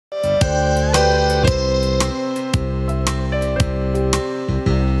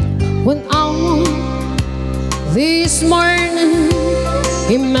This morning,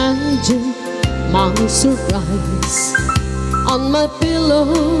 imagine my surprise. On my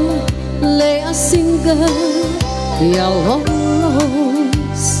pillow lay a single yellow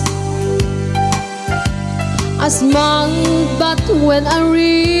rose. I smiled, but when I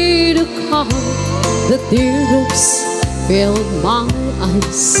read the card, the teardrops filled my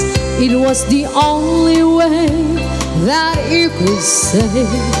eyes. It was the only way that you could say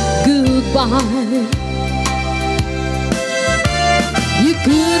goodbye. You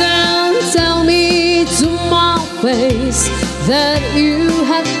couldn't tell me to my face that you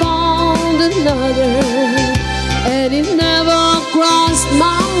had found another, and it never crossed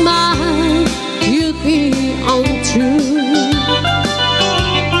my mind you'd be untrue.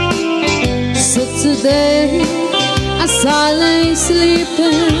 So today, as I lay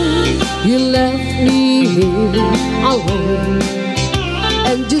sleeping, you left me here alone,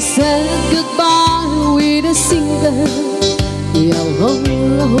 and you said goodbye with a single yellow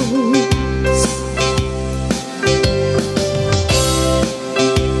rose.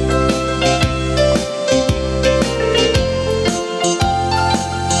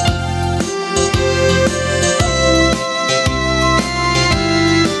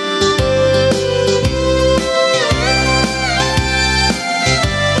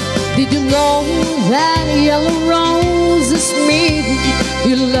 Did you know that yellow roses mean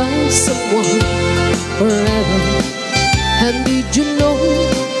you love someone forever? And did you know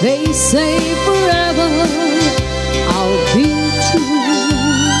they say forever I'll be true?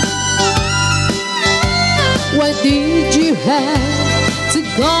 Why did you have to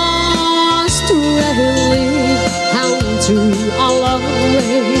go astray and through all our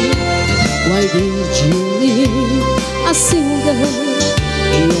way? Why did you leave a single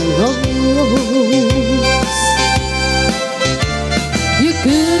yellow rose? You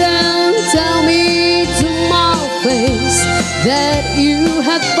couldn't tell me to my face that you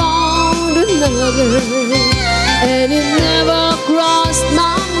had found another, and it never crossed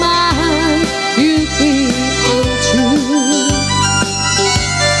my mind you'd be untrue.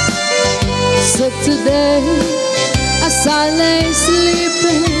 So today, as I lay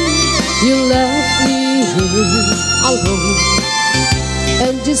sleeping, you left me here alone,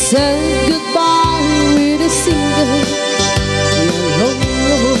 and you said goodbye with a single yellow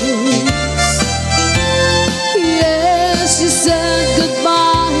rose. Yes, you said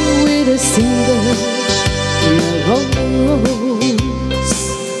goodbye with a single yellow rose.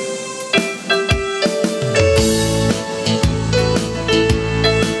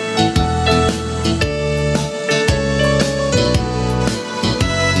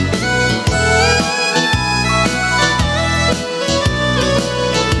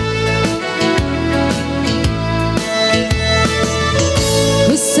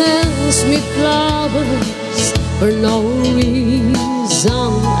 Me flowers for no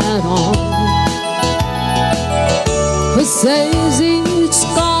reason at all. Who saves each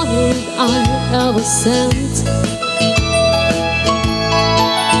card I ever sent?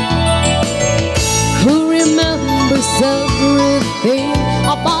 Who remembers everything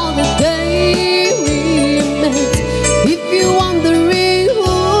about the day we met? If you're wondering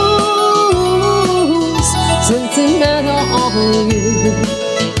who's sentimental on you,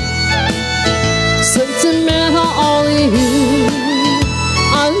 sentimental only you.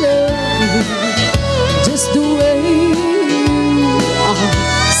 I love you just the way you are.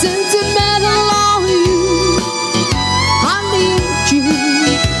 Sentimental only you. I need you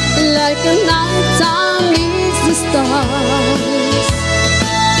like a nighttime needs the stars.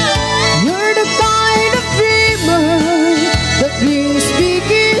 You're the kind of dreamer that brings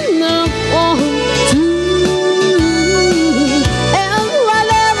speaking of all to.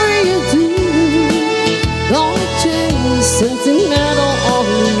 Sentimental on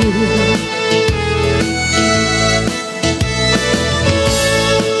you.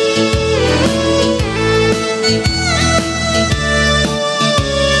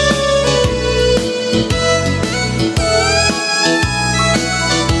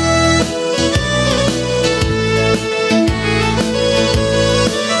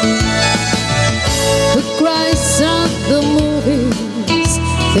 Who cries at the movies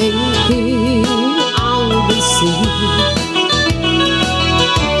thinking I'll be seen,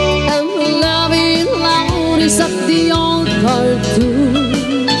 of the old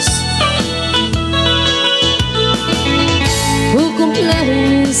cartoons? Who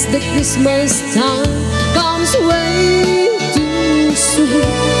complains that Christmas time comes way too soon?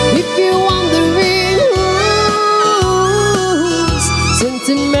 If you're wondering who's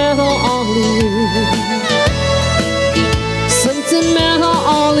sentimental only you, sentimental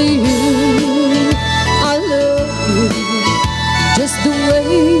only you. I love you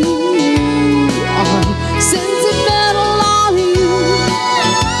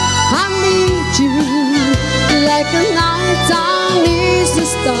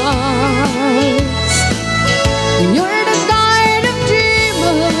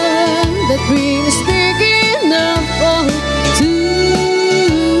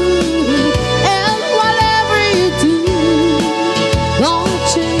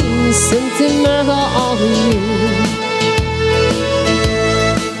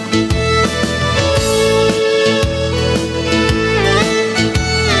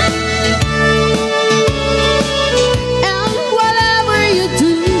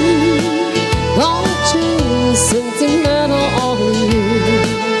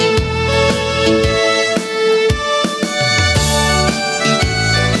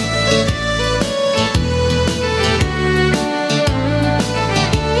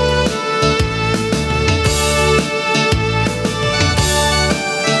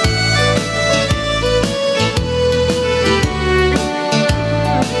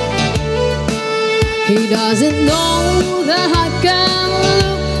He doesn't know that I can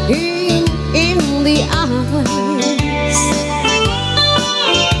look him in the eyes,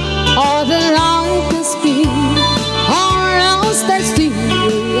 or that I can speak, or else that's still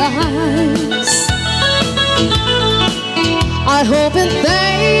lies. I hope and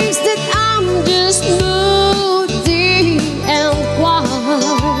thinks that I'm just moody and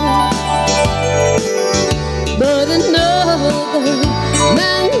quiet, but another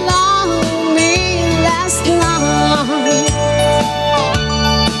man loved me last night.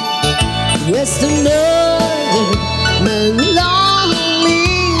 Yes, another man loved me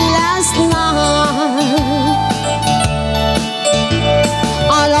last night.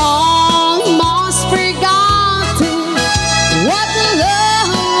 I'd almost forgotten what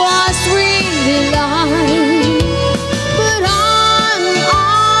love was really like, but I'm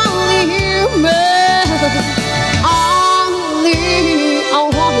only human, only a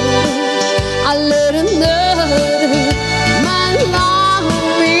woman. I let another man love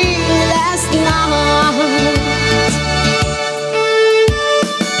me last night.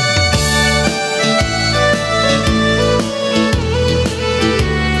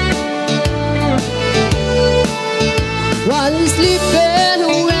 While I'm sleeping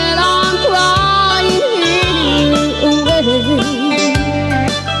when I'm crying away,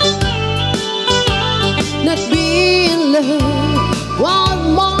 not being loved, one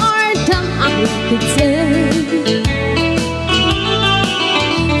more time I could say.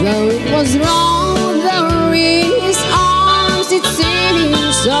 Though it was wrong, though in his arms it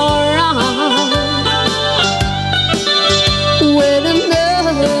seems alright, when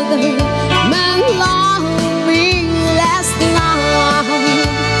another man loved me last night.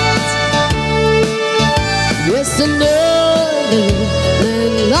 Yes, another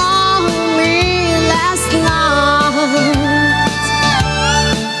man loved me last night.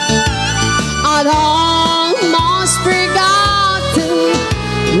 I'd almost forgotten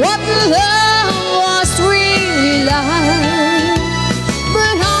what love was really like,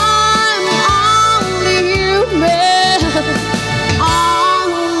 but I'm only human,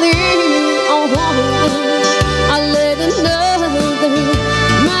 only a woman. I let another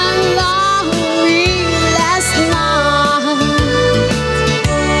man love me last night.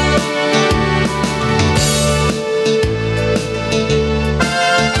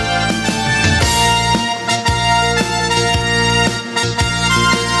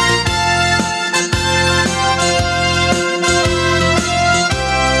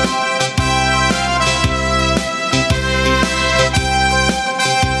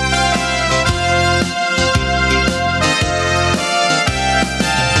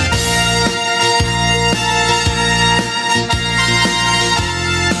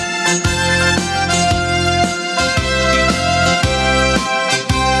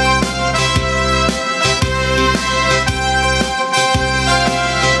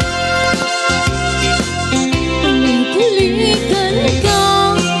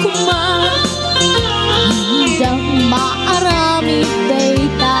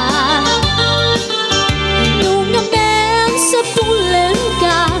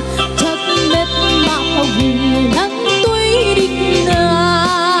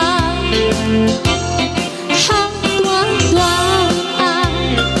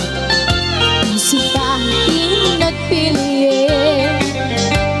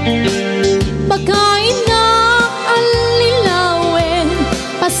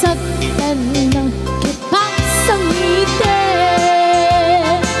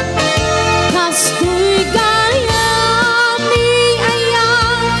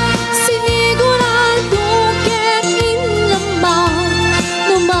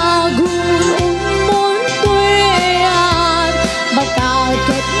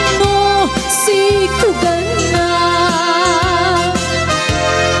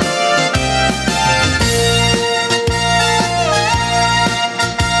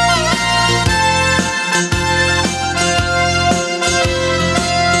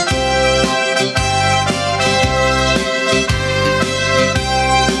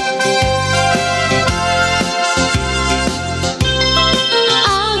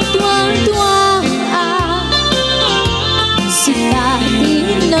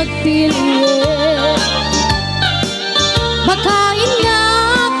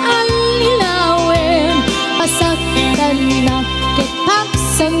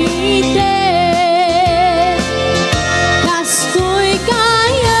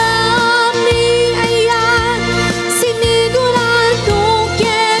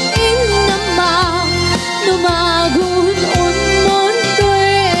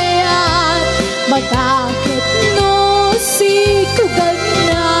 Bakit no si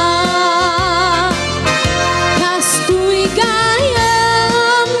Kugana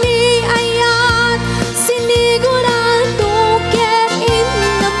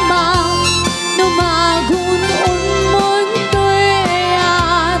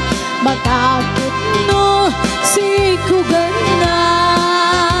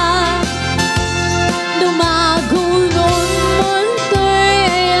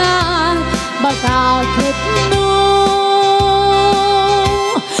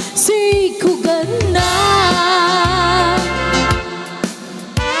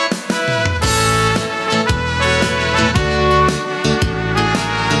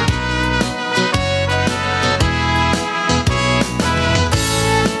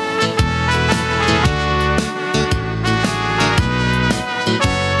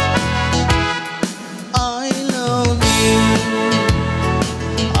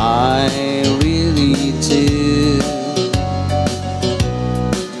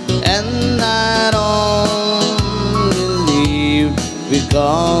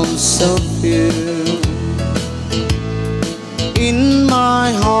because of you. In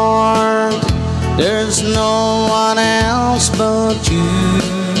my heart, there's no one else but you,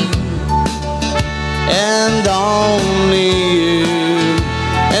 and only you,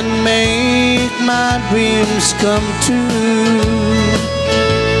 and make my dreams come true.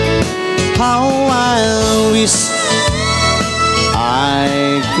 How I wish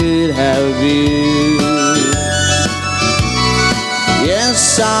I could have you.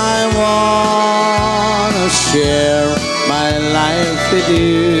 Yes, I wanna share my life with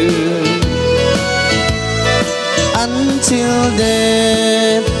you. Until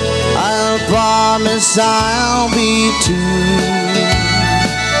then, I'll promise I'll be true.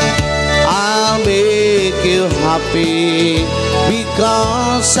 I'll make you happy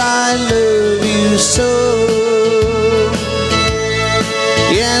because I love you so.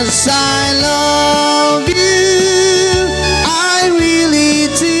 Yes, I love you, I really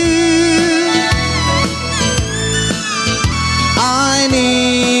do. I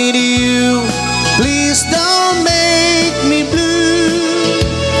need you, please don't make me blue.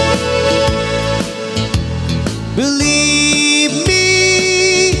 Believe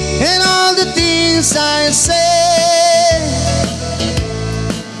me in all the things I say.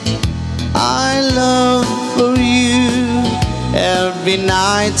 I love for you every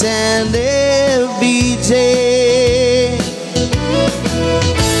night and every day.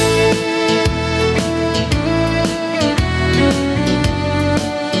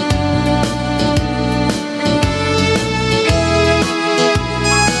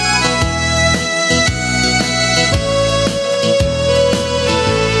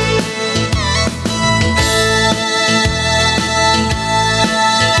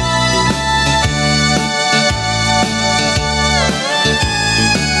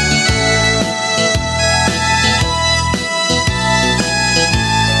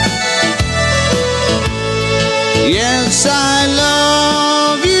 Yes, I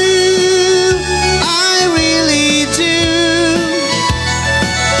love you, I really do.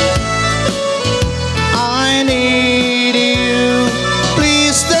 I need you,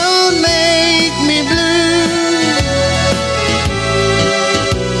 please don't make me blue.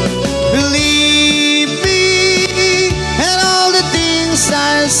 Believe me in all the things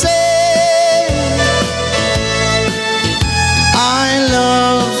I say. I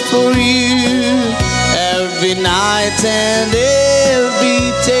love for you every night and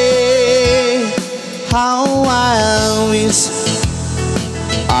every day. How I wish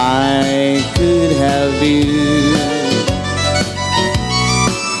I could have you.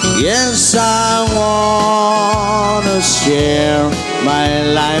 Yes, I wanna share my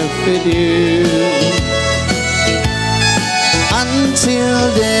life with you. Until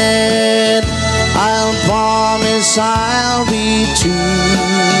then, I'll promise I'll be true.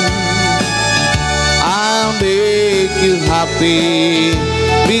 I'll make you happy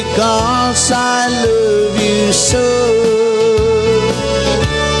because I love you so.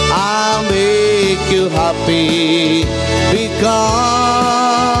 I'll make you happy because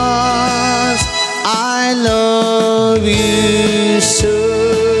I love you so.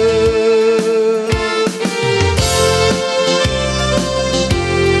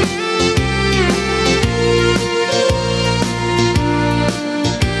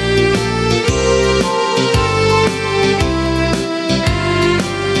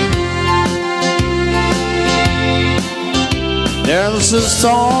 There's a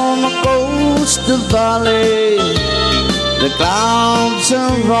storm across the valley, the clouds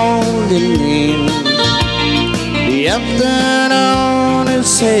are rolling in. The afternoon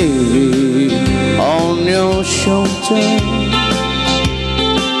is heavy on your shoulder.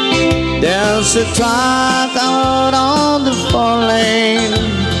 There's a truck out on the 4-lane,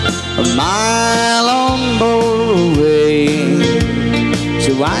 a mile on Broadway.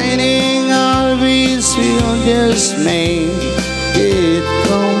 So winding RVs will just make it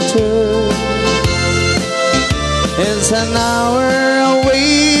counter. It's an hour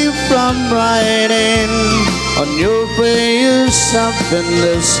away from riding on your prayers up in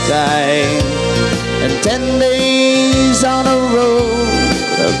the sky, and 10 days on the road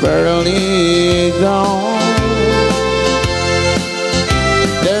are barely gone.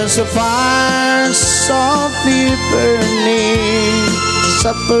 There's a fire softly burning,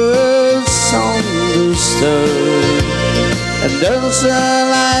 supper's on the stove, and there's a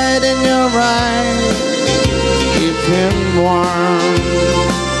light in your eyes, keep him warm.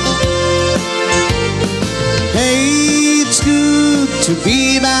 Hey, it's good to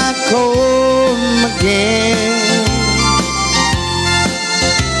be back home again.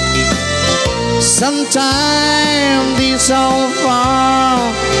 Sometimes this old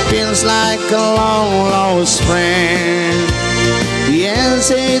farm feels like a long lost friend.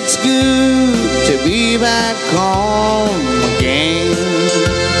 Yes, it's good to be back home again.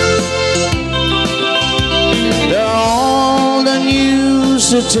 All the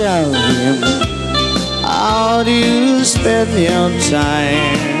news to tell him, how do you spend your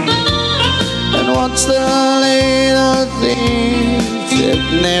time? And what's the little things that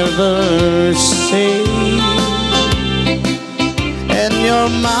never say? And your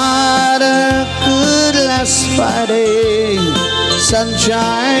mother could last Friday,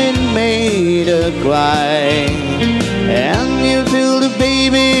 sunshine made her cry, and you feel the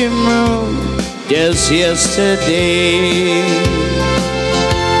baby moon just yesterday.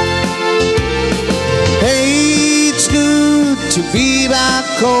 Hey, it's good to be back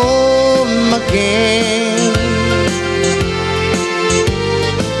home again.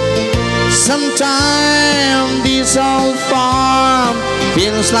 Sometimes this old farm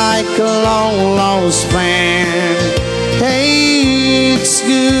feels like a long lost friend. Hey, it's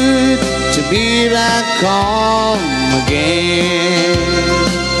good to be back home again.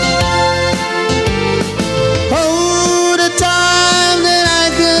 Oh, the time that I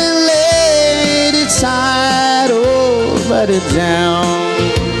could lay it side over the down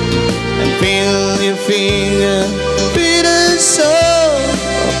and feel your finger bitter so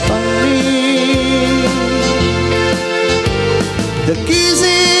upon me. The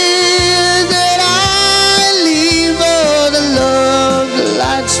kisses that I leave, oh, the love that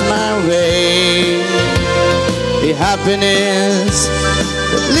lights my way, the happiness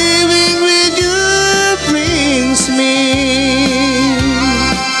that living with you brings me.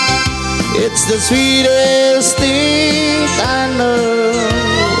 It's the sweetest thing I know,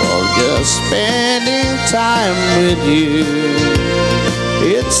 of just spending time with you.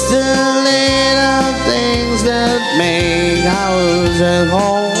 It's the little things that make ours at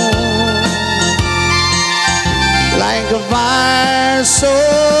home, like a fire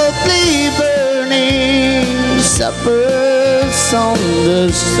softly burning, suppers on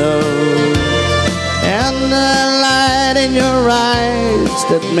the stove, and the light in your eyes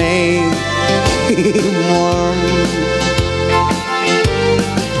that make me warm.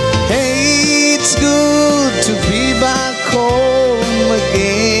 Hey, it's good to be back home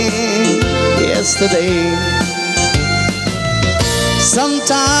again. Yesterday,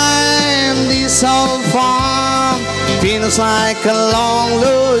 sometimes this old farm feels like a long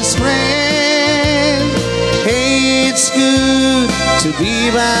lost friend. Hey, it's good to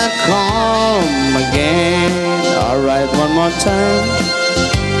be back home again. Alright, one more time.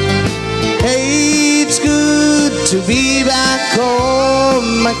 Hey, it's good to be back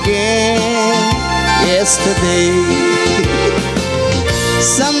home again. Yesterday,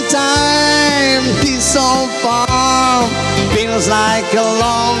 sometimes this old farm feels like a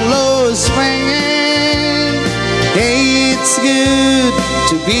long lost friend. Hey, it's good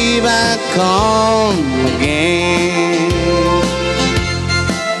to be back home again.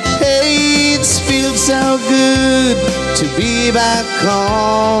 Hey, it feels so good to be back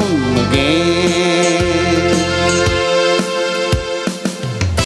home again.